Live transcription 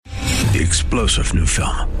The explosive new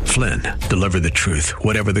film, Flynn, deliver the truth,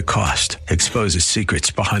 whatever the cost. Exposes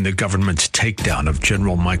secrets behind the government's takedown of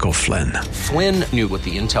General Michael Flynn. Flynn knew what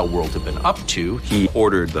the intel world had been up to. He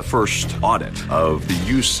ordered the first audit of the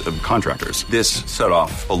use of contractors. This set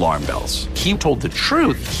off alarm bells. He told the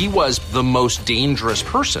truth. He was the most dangerous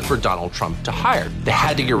person for Donald Trump to hire. They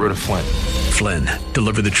had to get rid of Flynn. Flynn,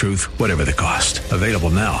 deliver the truth, whatever the cost. Available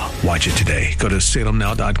now. Watch it today. Go to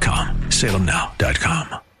salemnow.com.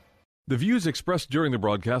 salemnow.com. The views expressed during the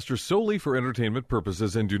broadcast are solely for entertainment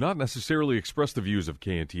purposes and do not necessarily express the views of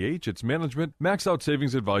KNTH, its management, Max Out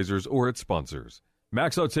Savings Advisors, or its sponsors.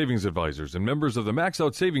 Max Out Savings Advisors and members of the Max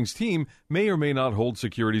Out Savings team may or may not hold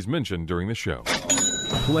securities mentioned during the show.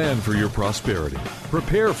 Plan for your prosperity.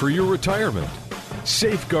 Prepare for your retirement.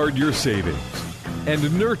 Safeguard your savings.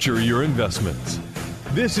 And nurture your investments.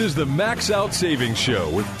 This is the Max Out Savings Show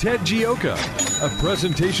with Ted Gioka, a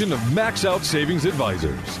presentation of Max Out Savings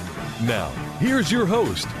Advisors. Now, here's your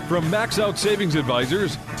host from Max Out Savings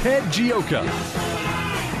Advisors, Ted Gioka.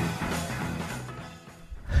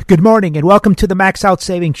 Good morning and welcome to the Max Out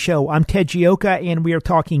Savings Show. I'm Ted Gioka and we are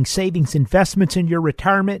talking savings investments in your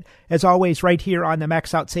retirement. As always, right here on the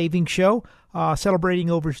Max Out Savings Show, celebrating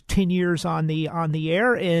over 10 years on the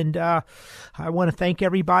air. And I want to thank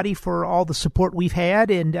everybody for all the support we've had.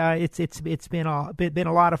 And it's been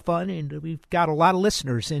a lot of fun, and we've got a lot of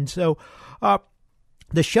listeners. And so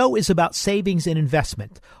the show is about savings and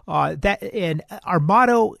investment. And our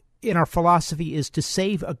motto in our philosophy is to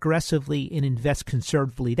save aggressively and invest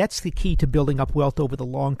conservatively. That's the key to building up wealth over the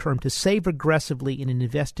long term, to save aggressively and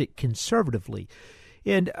invest it conservatively.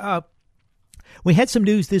 And we had some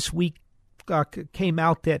news this week came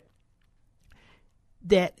out that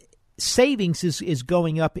savings is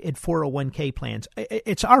going up in 401k plans.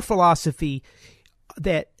 It's our philosophy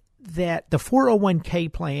that the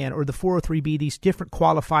 401k plan or the 403b, these different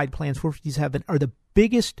qualified plans, 457, are the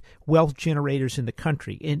biggest wealth generators in the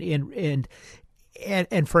country. And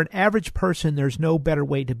for an average person, there's no better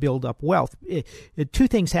way to build up wealth. Two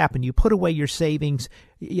things happen. You put away your savings,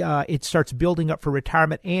 it starts building up for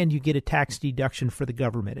retirement, and you get a tax deduction for the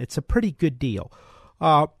government. It's a pretty good deal.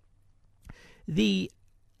 There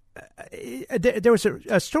was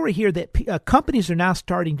a story here that companies are now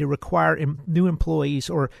starting to require new employees,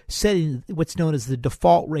 or setting what's known as the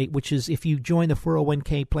default rate, which is if you join the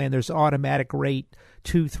 401k plan, there's automatic rate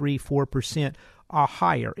 2, 3, 4%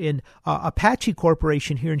 higher. And Apache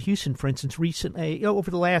Corporation here in Houston, for instance, recently,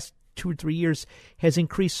 over the last 2 or 3 years, has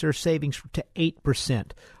increased their savings to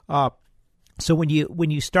 8%. So when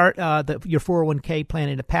you start your 401k plan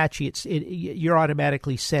in Apache, you're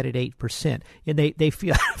automatically set at 8%, and they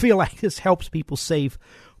feel like this helps people save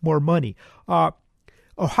more money.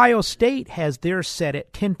 Ohio State has theirs set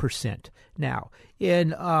at 10% now.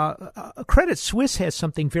 And Credit Suisse has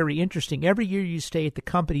something very interesting. Every year you stay at the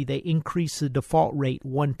company, they increase the default rate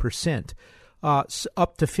 1%.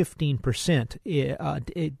 Up to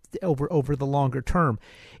 15% over the longer term.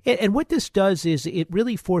 And what this does is it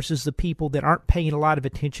really forces the people that aren't paying a lot of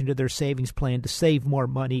attention to their savings plan to save more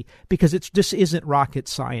money, because this isn't rocket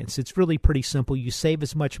science. It's really pretty simple. You save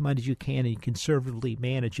as much money as you can and you conservatively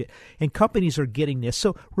manage it. And companies are getting this.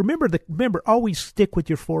 So remember, always stick with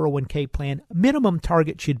your 401k plan. Minimum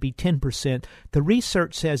target should be 10%. The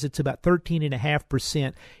research says it's about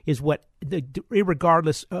 13.5% is what,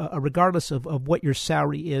 regardless of what your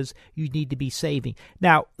salary is, you need to be saving.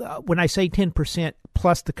 Now, when I say 10%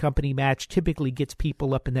 plus the company match, typically gets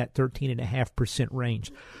people up in that 13.5%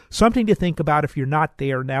 range. Something to think about. If you're not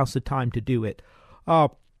there, now's the time to do it.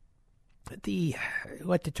 We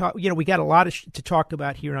got a lot to talk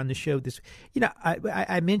about here on the show.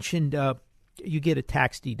 I mentioned you get a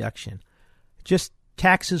tax deduction. Just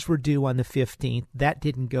taxes were due on the 15th. That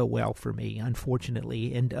didn't go well for me,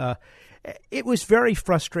 unfortunately, and it was very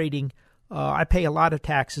frustrating. I pay a lot of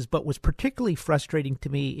taxes, but what's particularly frustrating to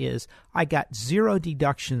me is I got 0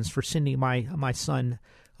 deductions for sending my sons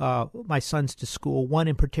to school. One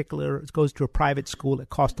in particular goes to a private school that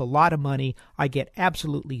cost a lot of money. I get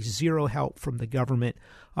absolutely 0 help from the government,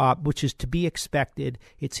 which is to be expected.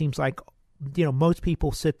 It seems like most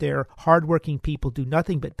people sit there, hardworking people, do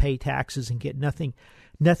nothing but pay taxes and get nothing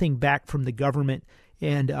back from the government.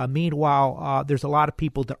 And meanwhile, there's a lot of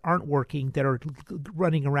people that aren't working that are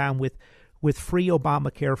running around with free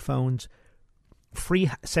Obamacare phones, free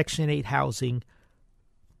Section 8 housing,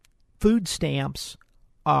 food stamps,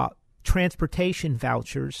 transportation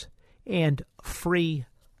vouchers, and free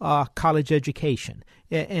college education.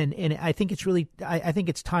 And I think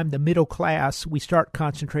it's time the middle class, we start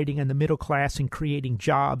concentrating on the middle class and creating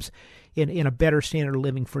jobs in a better standard of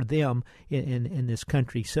living for them in this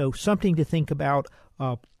country. So something to think about.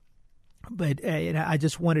 But I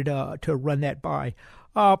just wanted to run that by.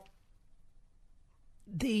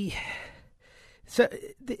 So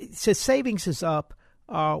savings is up.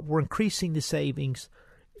 We're increasing the savings.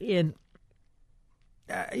 And,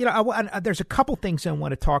 there's a couple things I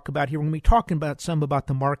want to talk about here. We're going to be talking about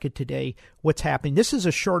the market today, what's happening. This is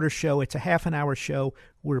a shorter show. It's a half-an-hour show.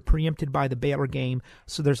 We're preempted by the Baylor game,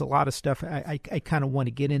 so there's a lot of stuff I kind of want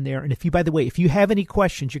to get in there. And if you have any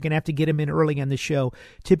questions, you're going to have to get them in early on the show.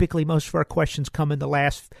 Typically, most of our questions come in the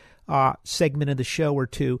last segment of the show or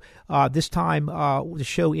two. This time, the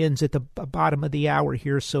show ends at the bottom of the hour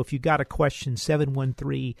here, so if you got a question,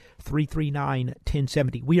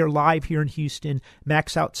 713-339-1070. We are live here in Houston.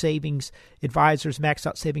 Max Out Savings Advisors, Max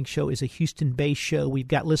Out Savings Show is a Houston-based show. We've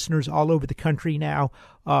got listeners all over the country now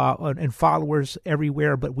and followers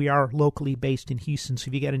everywhere, but we are locally based in Houston, so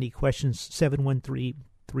if you got any questions,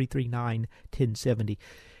 713-339-1070.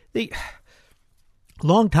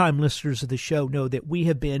 Longtime listeners of the show know that we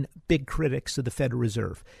have been big critics of the Federal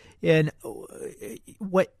Reserve. And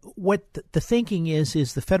what the thinking is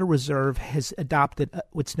the Federal Reserve has adopted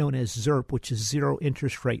what's known as ZIRP, which is zero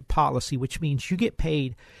interest rate policy, which means you get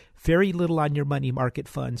paid very little on your money market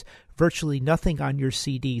funds, virtually nothing on your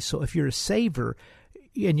CDs. So if you're a saver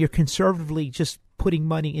and you're conservatively just putting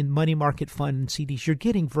money in money market fund and CDs, you're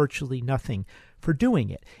getting virtually nothing for doing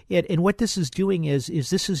it. And what this is doing is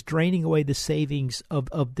this is draining away the savings of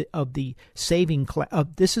the saving class.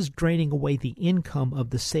 This is draining away the income of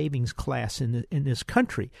the savings class in this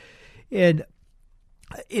country. And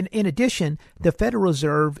in addition, the Federal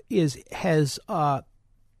Reserve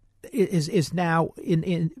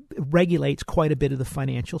regulates quite a bit of the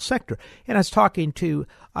financial sector. And I was talking to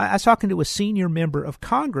a senior member of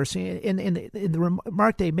Congress, and the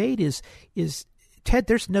remark they made is Ted,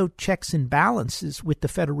 there's no checks and balances with the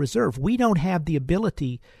Federal Reserve. We don't have the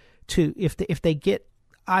ability to, if they get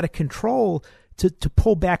out of control, to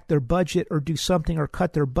pull back their budget or do something or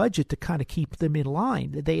cut their budget to kind of keep them in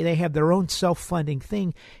line. They have their own self-funding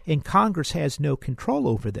thing, and Congress has no control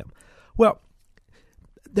over them. Well,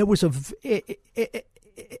 there was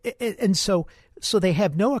so they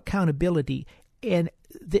have no accountability, and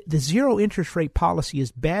the zero interest rate policy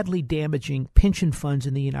is badly damaging pension funds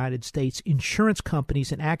in the United States, insurance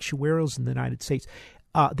companies and actuarials in the United States,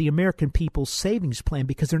 the American people's savings plan,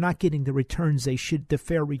 because they're not getting the returns the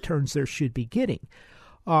fair returns they should be getting.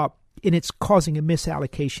 And it's causing a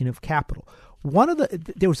misallocation of capital.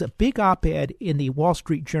 There was a big op-ed in the Wall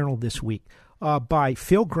Street Journal this week by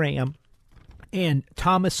Phil Graham and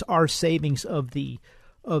Thomas R. Savings of the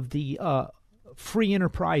Free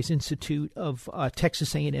Enterprise Institute of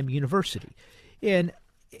Texas A&M University. And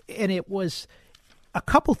it was a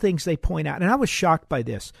couple things they point out, and I was shocked by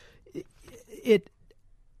this.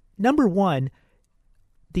 Number one,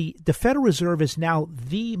 the Federal Reserve is now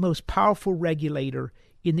the most powerful regulator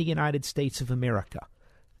in the United States of America.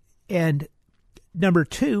 And number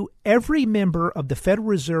two, every member of the Federal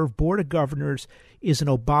Reserve Board of Governors is an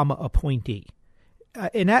Obama appointee.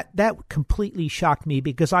 And that completely shocked me,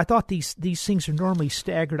 because I thought these things are normally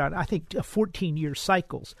staggered on, I think, 14-year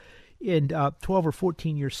cycles, in 12 or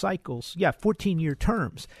 14-year cycles. 14-year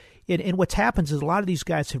terms. And what's happens is a lot of these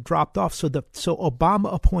guys have dropped off, so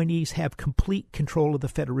Obama appointees have complete control of the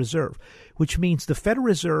Federal Reserve, which means the Federal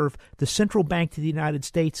Reserve, the central bank of the United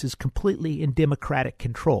States, is completely in Democratic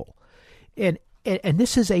control. And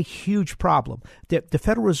this is a huge problem. The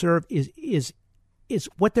Federal Reserve is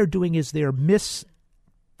what they're doing is they're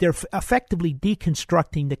effectively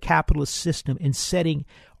deconstructing the capitalist system and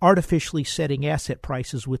artificially setting asset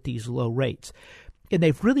prices with these low rates. And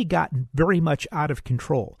they've really gotten very much out of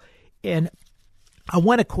control. And I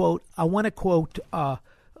want to quote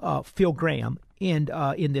Phil Graham in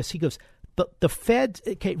this. He goes, the Fed,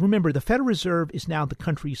 remember, the Federal Reserve is now the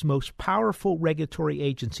country's most powerful regulatory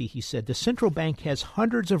agency, he said. The central bank has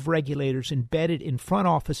hundreds of regulators embedded in front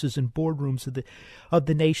offices and boardrooms of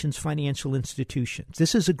the nation's financial institutions.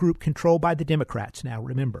 This is a group controlled by the Democrats now,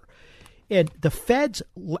 remember. And the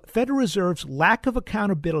Federal Reserve's lack of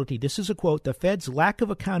accountability, this is a quote, the Fed's lack of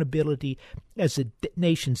accountability as the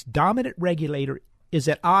nation's dominant regulator is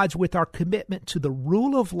at odds with our commitment to the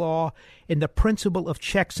rule of law and the principle of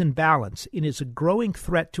checks and balance, and is a growing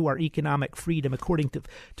threat to our economic freedom, according to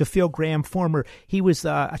Phil Graham. He was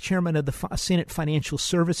a chairman of the Senate Financial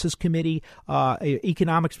Services Committee,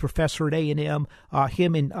 economics professor at A&M.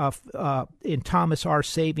 Him and Thomas R.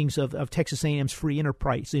 Savings of Texas A&M's Free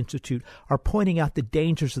Enterprise Institute are pointing out the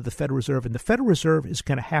dangers of the Federal Reserve, and the Federal Reserve is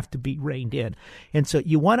going to have to be reined in. And so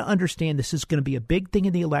you want to understand this is going to be a big thing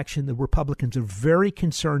in the election. The Republicans are very very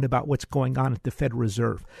concerned about what's going on at the Federal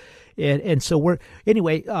Reserve. And so we're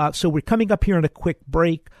coming up here on a quick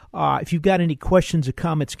break. If you've got any questions or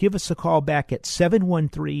comments, give us a call back at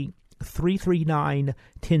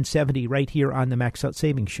 713-339-1070 right here on the Max Out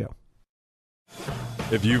Savings Show.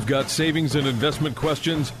 If you've got savings and investment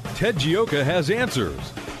questions, Ted Gioka has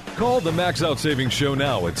answers. Call the Max Out Savings Show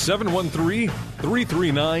now at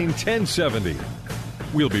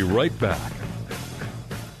 713-339-1070. We'll be right back.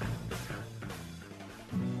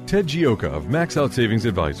 Ted Gioka of Max Out Savings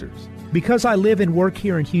Advisors. Because I live and work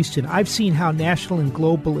here in Houston, I've seen how national and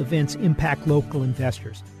global events impact local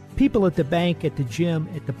investors. People at the bank, at the gym,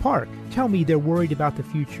 at the park tell me they're worried about the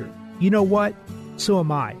future. You know what? So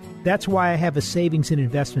am I. That's why I have a savings and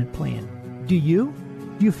investment plan. Do you?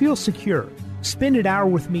 Do you feel secure? Spend an hour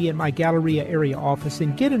with me at my Galleria area office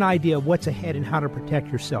and get an idea of what's ahead and how to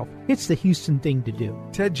protect yourself. It's the Houston thing to do.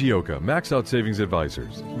 Ted Gioka, Max Out Savings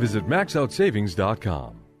Advisors. Visit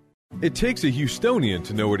maxoutsavings.com. It takes a Houstonian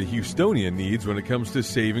to know what a Houstonian needs when it comes to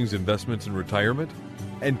savings, investments, and retirement.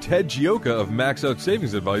 And Ted Gioka of Max Out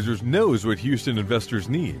Savings Advisors knows what Houston investors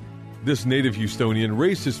need. This native Houstonian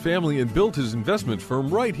raised his family and built his investment firm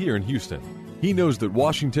right here in Houston. He knows that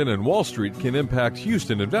Washington and Wall Street can impact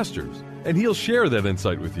Houston investors, and he'll share that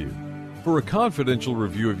insight with you. For a confidential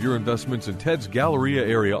review of your investments in Ted's Galleria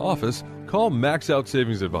area office, call Max Out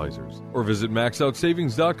Savings Advisors or visit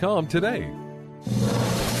maxoutsavings.com today.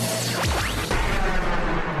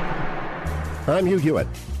 I'm Hugh Hewitt.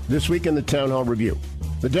 This week in the Town Hall Review,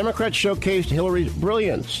 the Democrats showcased Hillary's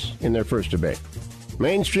brilliance in their first debate.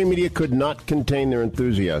 Mainstream media could not contain their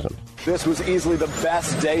enthusiasm. This was easily the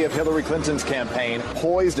best day of Hillary Clinton's campaign,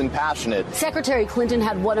 poised and passionate. Secretary Clinton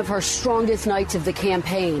had one of her strongest nights of the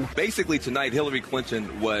campaign. Basically, tonight, Hillary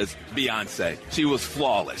Clinton was Beyonce. She was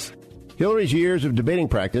flawless. Hillary's years of debating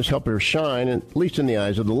practice helped her shine, at least in the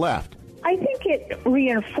eyes of the left. I think it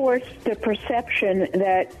reinforced the perception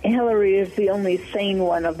that Hillary is the only sane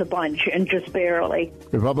one of the bunch, and just barely.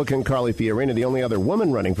 Republican Carly Fiorina, the only other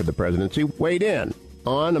woman running for the presidency, weighed in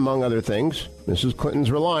on, among other things, Mrs.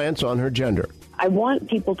 Clinton's reliance on her gender. I want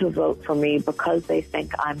people to vote for me because they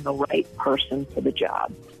think I'm the right person for the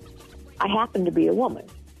job. I happen to be a woman.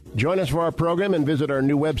 Join us for our program and visit our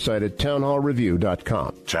new website at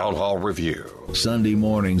townhallreview.com. Town Hall Review. Sunday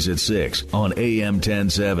mornings at 6 on AM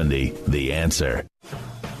 1070. The Answer.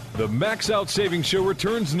 The Max Out Savings Show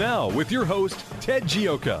returns now with your host, Ted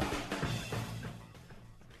Gioka.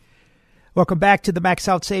 Welcome back to the Max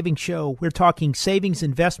Out Savings Show. We're talking savings,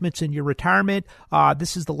 investments, in your retirement.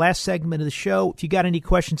 This is the last segment of the show. If you got any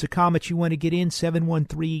questions or comments you want to get in,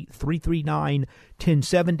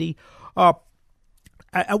 713-339-1070.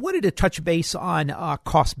 I wanted to touch base on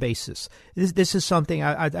cost basis. This is something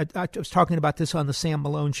I was talking about this on the Sam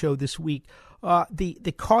Malone show this week.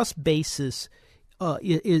 The cost basis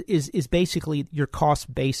is basically your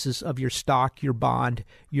cost basis of your stock, your bond,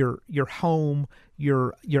 your home,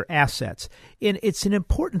 your assets. And it's an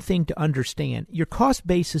important thing to understand. Your cost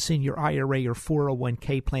basis in your IRA or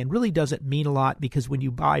 401k plan really doesn't mean a lot, because when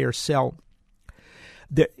you buy or sell,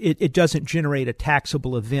 it doesn't generate a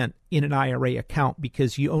taxable event in an IRA account,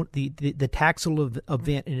 because you own the taxable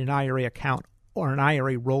event in an IRA account or an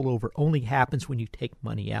IRA rollover only happens when you take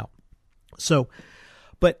money out. So,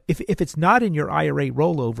 but if it's not in your IRA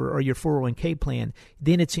rollover or your 401k plan,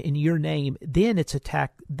 then it's in your name. Then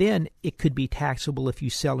then it could be taxable if you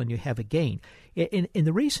sell and you have a gain. And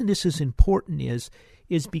the reason this is important is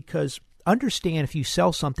because understand, if you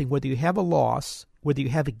sell something, whether you have a loss, whether you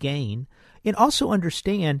have a gain, and also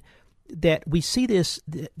understand that we see this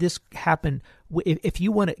happen if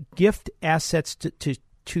you want to gift assets to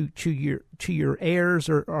your heirs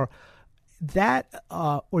or that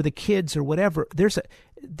or the kids or whatever. There's a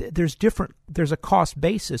cost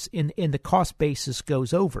basis, and the cost basis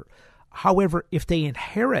goes over. However, if they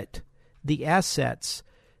inherit the assets,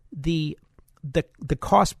 the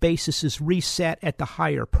cost basis is reset at the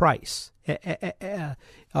higher price at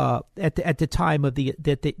the time of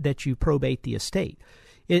that you probate the estate.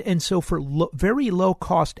 And so for very low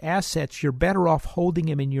cost assets, you're better off holding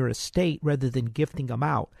them in your estate rather than gifting them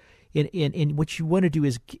out. And what you want to do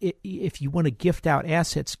is, if you want to gift out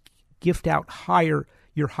assets, gift out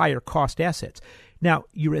your higher cost assets. Now,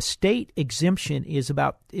 your estate exemption is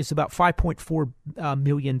about $5.4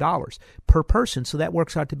 million per person, so that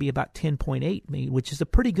works out to be about $10.8 million, which is a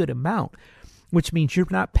pretty good amount, which means you're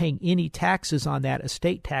not paying any taxes on that,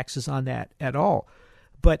 estate taxes on that at all.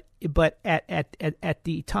 But at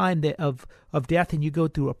the time of death, and you go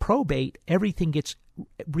through a probate, everything gets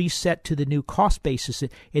reset to the new cost basis,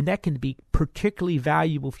 and that can be particularly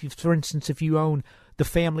valuable. For instance, if you own the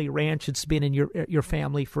family ranch that's been in your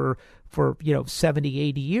family for 70,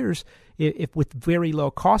 80 years, if with very low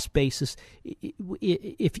cost basis,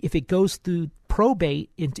 if it goes through probate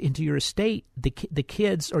into your estate, the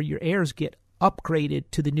kids or your heirs get upgraded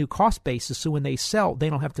to the new cost basis, so when they sell, they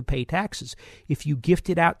don't have to pay taxes. If you gift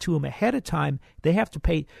it out to them ahead of time, they have to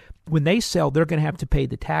pay. When they sell, they're going to have to pay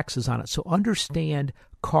the taxes on it. So understand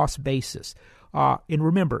cost basis. And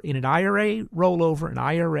remember, in an IRA rollover, an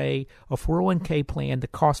IRA, a 401k plan, the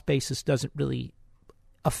cost basis doesn't really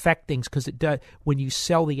affect things because it does. When you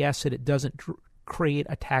sell the asset, it doesn't create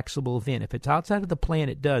a taxable event. If it's outside of the plan,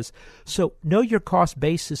 it does. So know your cost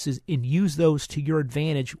basis and use those to your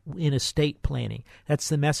advantage in estate planning. That's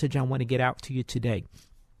the message I want to get out to you today.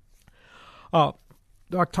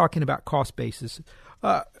 Talking about cost basis,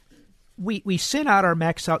 we sent out our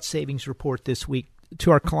Max Out Savings Report this week to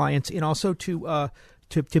our clients and also to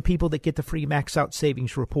people that get the free Max Out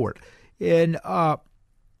Savings Report. And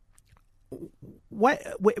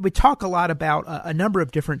we talk a lot about a number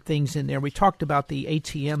of different things in there. We talked about the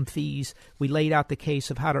ATM fees. We laid out the case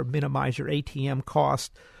of how to minimize your ATM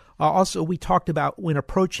cost. Also, we talked about when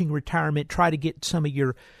approaching retirement, try to get some of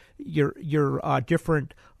your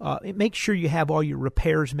different. Make sure you have all your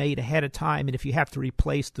repairs made ahead of time, and if you have to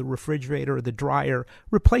replace the refrigerator or the dryer,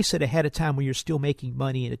 replace it ahead of time when you're still making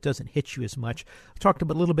money and it doesn't hit you as much. We talked a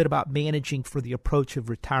little bit about managing for the approach of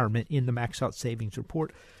retirement in the Max Out Savings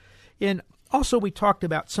Report. And also, we talked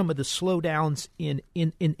about some of the slowdowns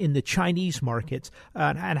in the Chinese markets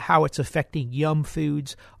and how it's affecting Yum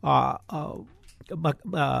Foods, in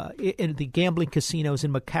the gambling casinos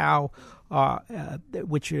in Macau,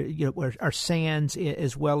 which are Sands,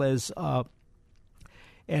 as well as some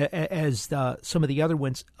of the other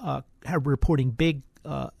ones are reporting big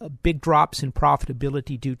drops in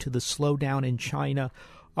profitability due to the slowdown in China.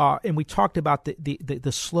 And we talked about the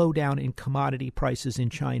slowdown in commodity prices in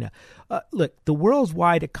China. Look, the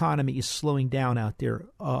worldwide economy is slowing down out there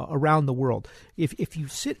around the world. If you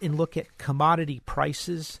sit and look at commodity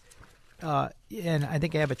prices, and I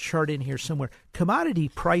think I have a chart in here somewhere. Commodity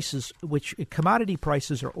prices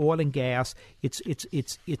are oil and gas.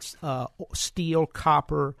 It's steel,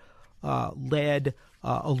 copper, lead,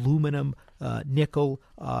 aluminum, nickel,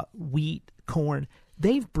 wheat, corn.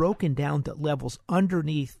 They've broken down to levels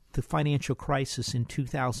underneath the financial crisis in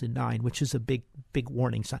 2009, which is a big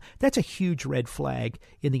warning sign. That's a huge red flag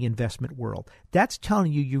in the investment world. That's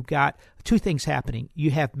telling you you've got two things happening.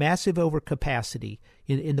 You have massive overcapacity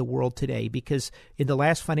in the world today because in the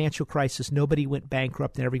last financial crisis, nobody went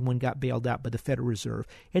bankrupt and everyone got bailed out by the Federal Reserve.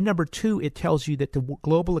 And number two, it tells you that the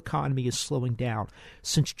global economy is slowing down.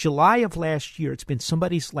 Since July of last year, it's been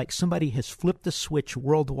somebody has flipped the switch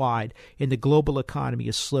worldwide and the global economy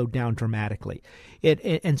has slowed down dramatically.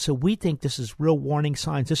 And so we think this is real warning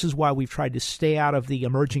signs. This is why we've tried to stay out of the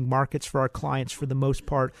emerging markets for our clients for the most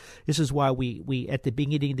part. This is why we at the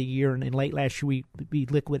beginning of the year and in late last year,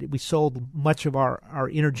 we sold much of our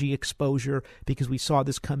energy exposure because we saw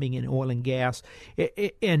this coming in oil and gas.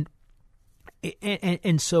 And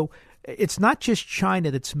so it's not just China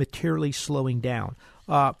that's materially slowing down.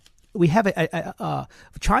 We have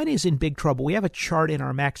China is in big trouble. We have a chart in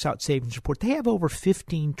our Max Out Savings Report. They have over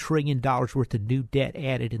 $15 trillion worth of new debt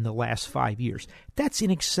added in the last 5 years. That's in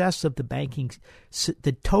excess of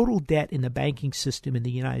the total debt in the banking system in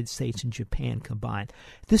the United States and Japan combined.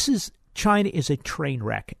 China is a train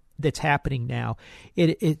wreck that's happening now.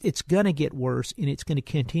 It's going to get worse, and it's going to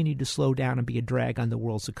continue to slow down and be a drag on the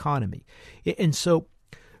world's economy. And so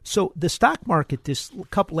the stock market this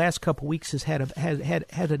last couple weeks has had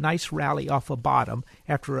a nice rally off a bottom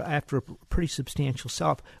after a pretty substantial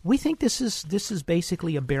sell-off. We think this is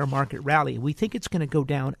basically a bear market rally. We think it's going to go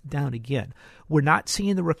down again. We're not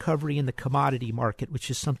seeing the recovery in the commodity market,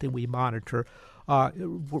 which is something we monitor.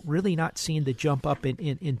 We're really not seeing the jump up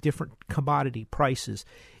in different commodity prices.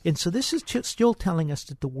 And so this is still telling us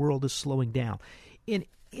that the world is slowing down. And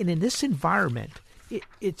in this environment,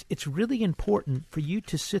 it's really important for you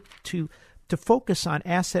to focus on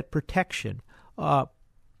asset protection with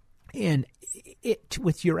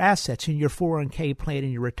your assets in your 401k plan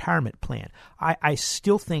and your retirement plan. I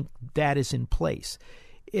still think that is in place.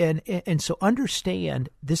 And so understand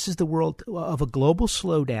this is the world of a global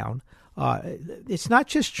slowdown. It's not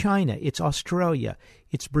just China. It's Australia.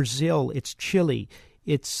 It's Brazil. It's Chile.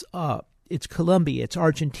 It's Colombia. It's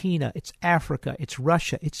Argentina. It's Africa. It's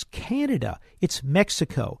Russia. It's Canada. It's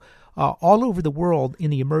Mexico. All over the world in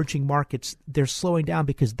the emerging markets, they're slowing down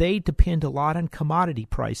because they depend a lot on commodity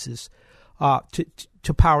prices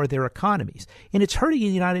to power their economies. And it's hurting the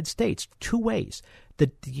United States two ways.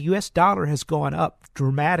 The U.S. dollar has gone up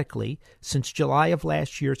dramatically since July of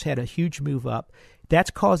last year. It's had a huge move up. That's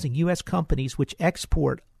causing U.S. companies, which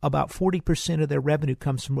export about 40% of their revenue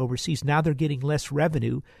comes from overseas. Now they're getting less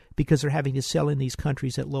revenue because they're having to sell in these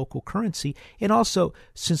countries at local currency. And also,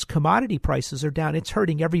 since commodity prices are down, it's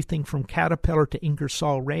hurting everything from Caterpillar to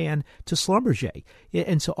Ingersoll Rand to Schlumberger.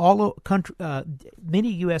 And so many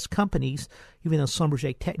U.S. companies, even though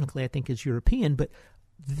Schlumberger technically I think is European, but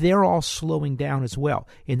they're all slowing down as well.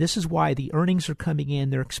 And this is why the earnings are coming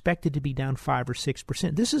in. They're expected to be down 5 or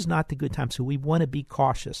 6%. This is not the good time, so we want to be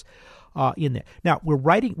cautious in there. Now,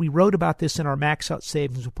 we wrote about this in our Max Out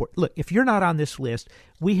Savings Report. Look, if you're not on this list,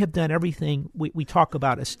 we have done everything. We talk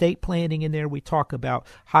about estate planning in there. We talk about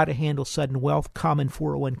how to handle sudden wealth, common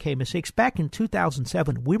 401k mistakes. Back in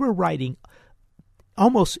 2007, we were writing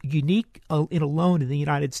almost unique alone in the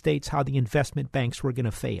United States how the investment banks were going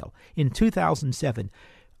to fail. In 2007,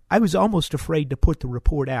 I was almost afraid to put the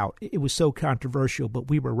report out. It was so controversial, but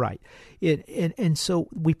we were right. And so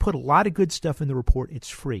we put a lot of good stuff in the report. It's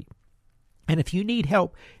free. And if you need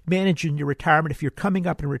help managing your retirement, if you're coming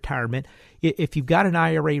up in retirement, if you've got an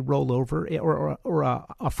IRA rollover or a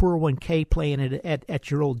 401k plan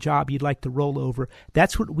at your old job you'd like to roll over,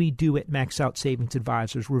 that's what we do at Max Out Savings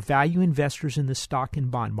Advisors. We're value investors in the stock and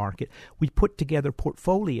bond market. We put together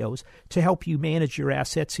portfolios to help you manage your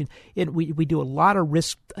assets. And we do a lot of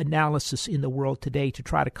risk analysis in the world today to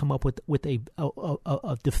try to come up with a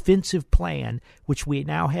defensive plan, which we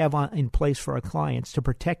now have in place for our clients to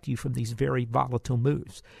protect you from these very volatile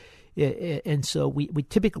moves. And so we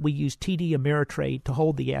typically use TD Ameritrade to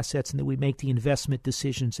hold the assets, and then we make the investment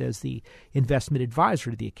decisions as the investment advisor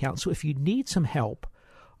to the account. So if you need some help,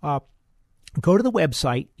 go to the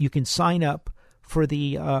website. You can sign up for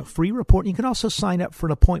the free report. And you can also sign up for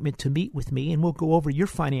an appointment to meet with me, and we'll go over your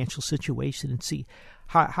financial situation and see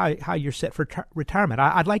how you're set for retirement.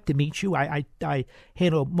 I'd like to meet you. I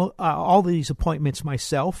handle all these appointments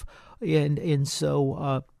myself. And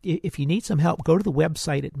so if you need some help, go to the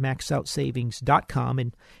website at maxoutsavings.com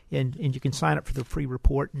and you can sign up for the free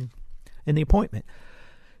report and the appointment.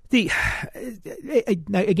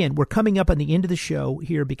 Again, we're coming up on the end of the show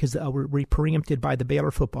here because we're preempted by the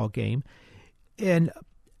Baylor football game.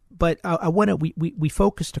 But I want to we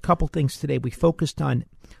focused a couple things today. We focused on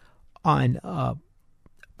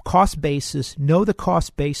cost basis. Know the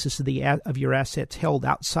cost basis of your assets held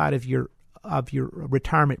outside of your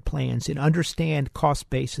retirement plans, and understand cost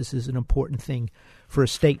basis is an important thing for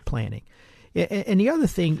estate planning. And the other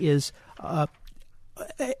thing is,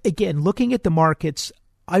 again, looking at the markets.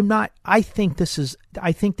 I think this is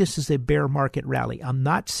a bear market rally. I'm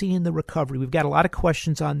not seeing the recovery. We've got a lot of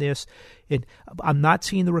questions on this, and I'm not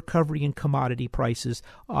seeing the recovery in commodity prices.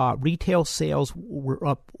 Retail sales were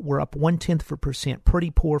up 0.1%,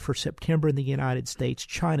 pretty poor for September in the United States.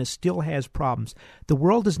 China still has problems. The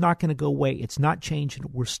world is not going to go away. It's not changing.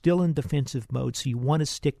 We're still in defensive mode, so you want to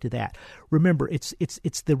stick to that. Remember,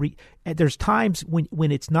 there's times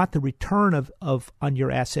when it's not the return of on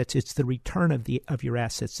your assets, it's the return of your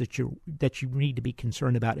assets that you need to be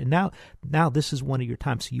concerned about. And now this is one of your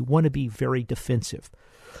times, so you want to be very defensive.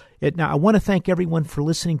 Now, I want to thank everyone for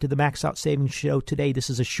listening to the Max Out Savings Show today.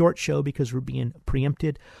 This is a short show because we're being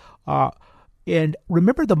preempted. And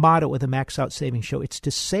remember the motto of the Max Out Savings Show. It's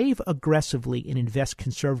to save aggressively and invest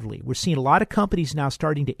conservatively. We're seeing a lot of companies now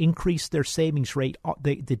starting to increase their savings rate,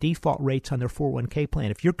 the default rates on their 401k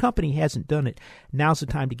plan. If your company hasn't done it, now's the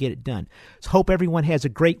time to get it done. So hope everyone has a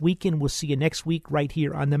great weekend. We'll see you next week right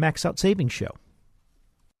here on the Max Out Savings Show.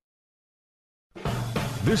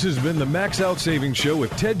 This has been the Max Out Savings Show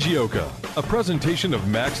with Ted Gioka, a presentation of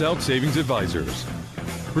Max Out Savings Advisors.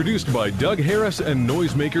 Produced by Doug Harris and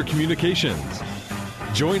Noisemaker Communications.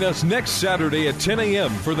 Join us next Saturday at 10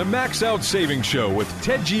 a.m. for the Max Out Savings Show with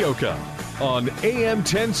Ted Gioka on AM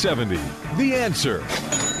 1070. The Answer.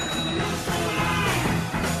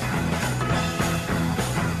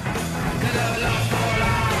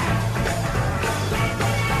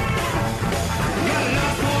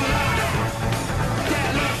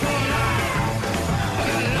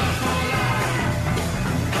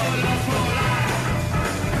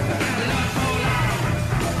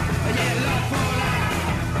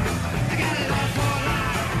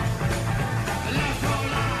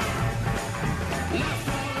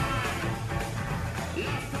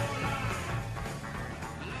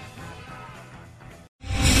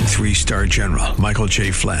 Three-star General Michael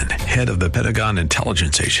J. Flynn, head of the Pentagon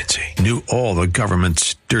Intelligence Agency, knew all the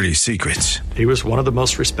government's dirty secrets. He was one of the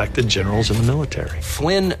most respected generals in the military.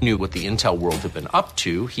 Flynn knew what the intel world had been up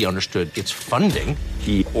to. He understood its funding.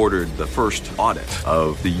 He ordered the first audit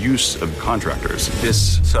of the use of contractors.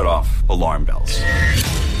 This set off alarm bells.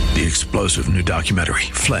 The explosive new documentary,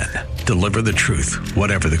 Flynn, Deliver the Truth,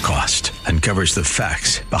 Whatever the Cost, uncovers the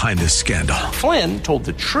facts behind this scandal. Flynn told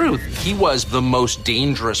the truth. He was the most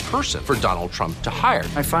dangerous person for Donald Trump to hire.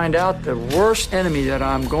 I find out the worst enemy that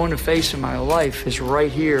I'm going to face in my life is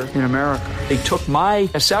right here in America. They took my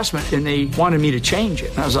assessment and they wanted me to change it.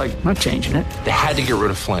 And I was like, I'm not changing it. They had to get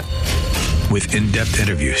rid of Flynn. With in-depth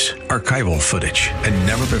interviews, archival footage, and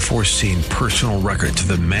never-before-seen personal records of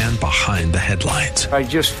the man behind the headlines. I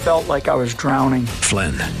just felt like I was drowning.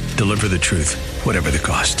 Flynn, Deliver the Truth, Whatever the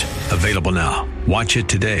Cost. Available now. Watch it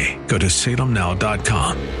today. Go to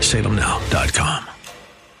salemnow.com. salemnow.com.